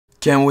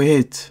Can we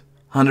hit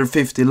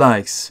 150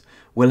 likes?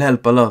 Will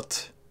help a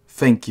lot.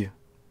 Thank you.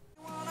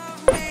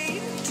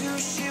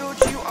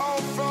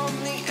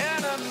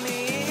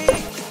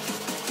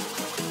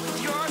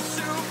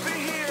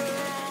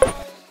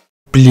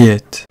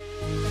 Блять.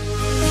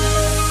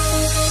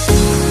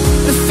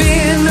 The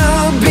fear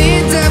no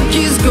beat up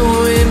keeps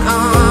going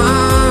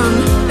on,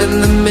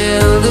 and the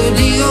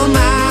melody on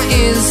my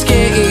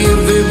escape,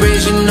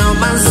 vibration on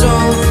my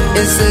soul,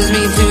 it sends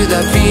me to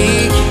the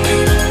peak.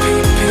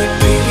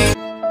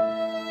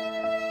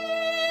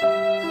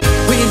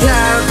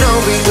 Without no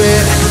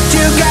regret,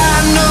 you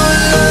got no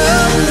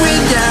love.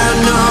 Without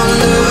no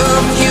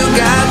love, you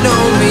got no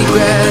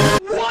regret.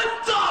 What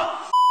the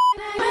f?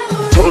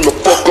 Turn the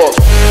fuck up.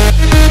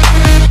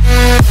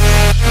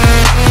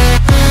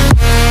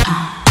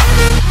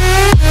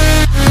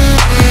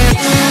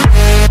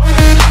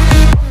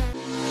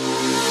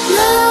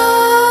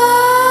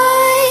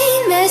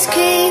 Nightmares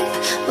creep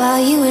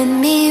while you and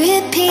me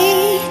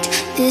repeat.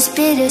 This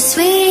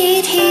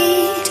bittersweet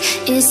heat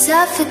is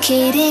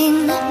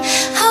suffocating.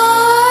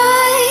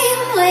 I'm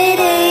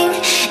waiting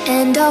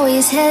and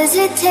always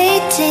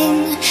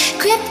hesitating.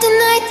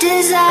 Kryptonite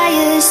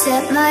desires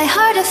set my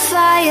heart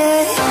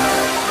afire.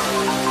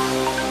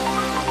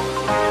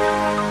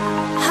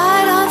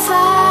 Heart on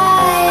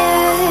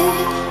fire.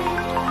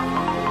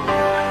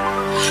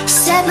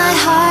 Set my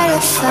heart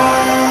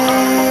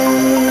afire.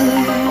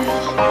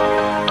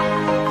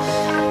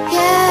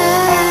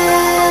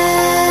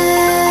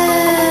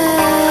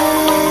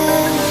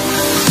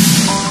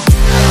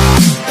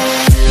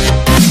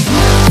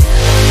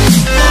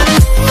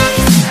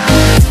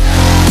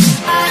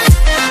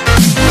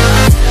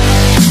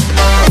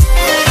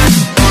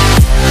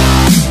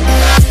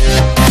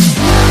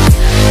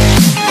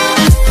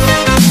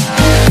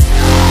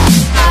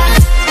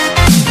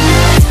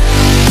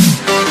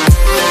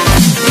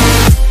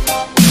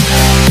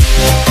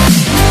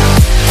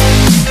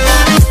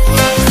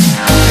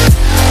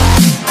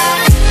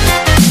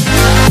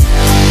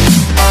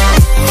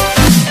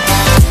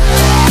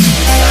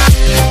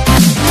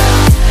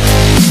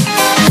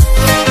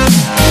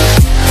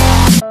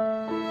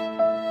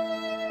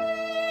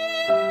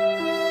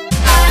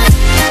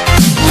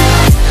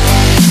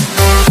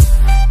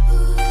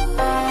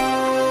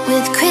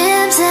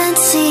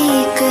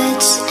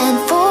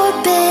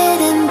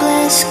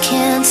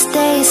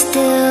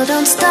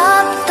 Don't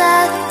stop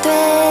that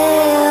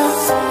thrill.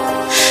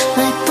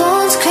 My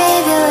bones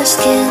crave your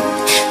skin.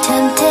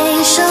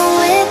 Temptation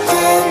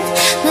within.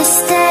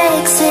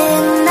 Mistakes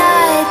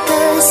ignite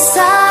the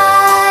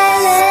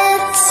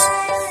silence.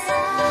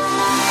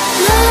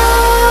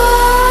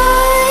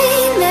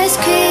 Nightmares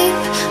creep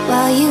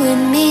while you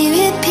and me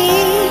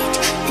repeat.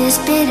 This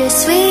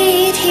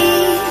bittersweet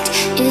heat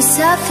is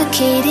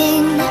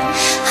suffocating.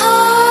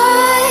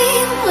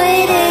 I'm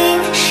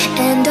waiting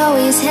and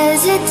always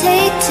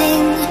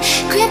hesitating.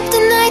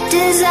 Kryptonite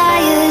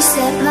desires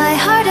set my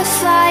heart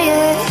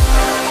afire.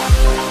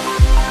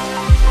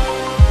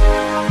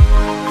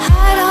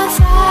 Heart on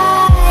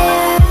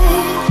fire.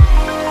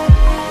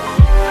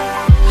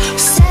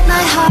 Set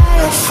my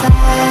heart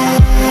afire.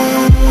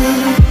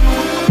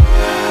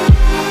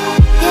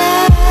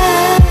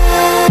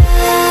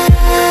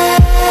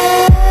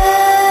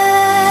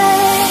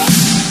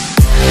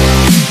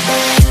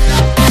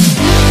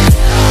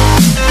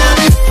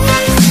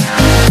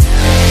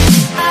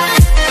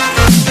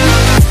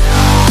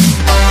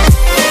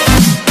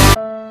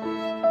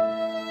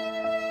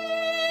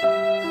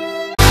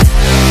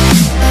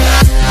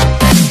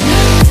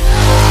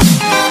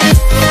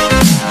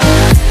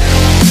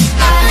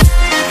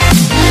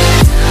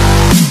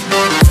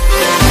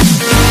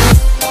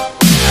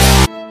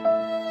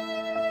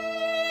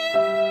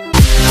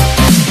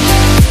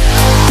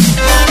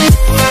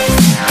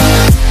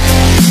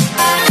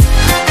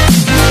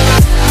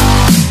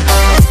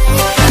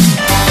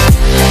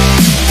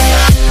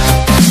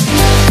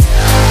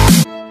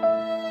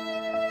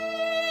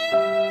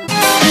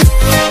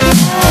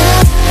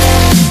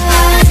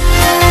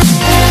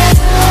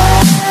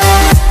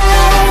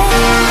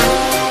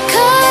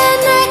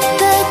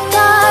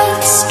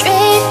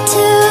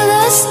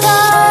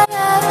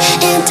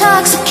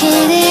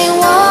 Intoxicating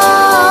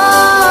want,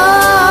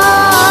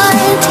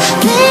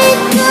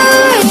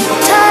 lingering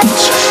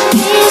touch,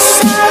 these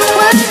soft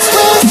words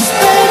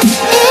whispered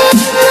in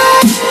the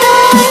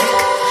dark.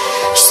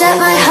 Set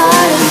my heart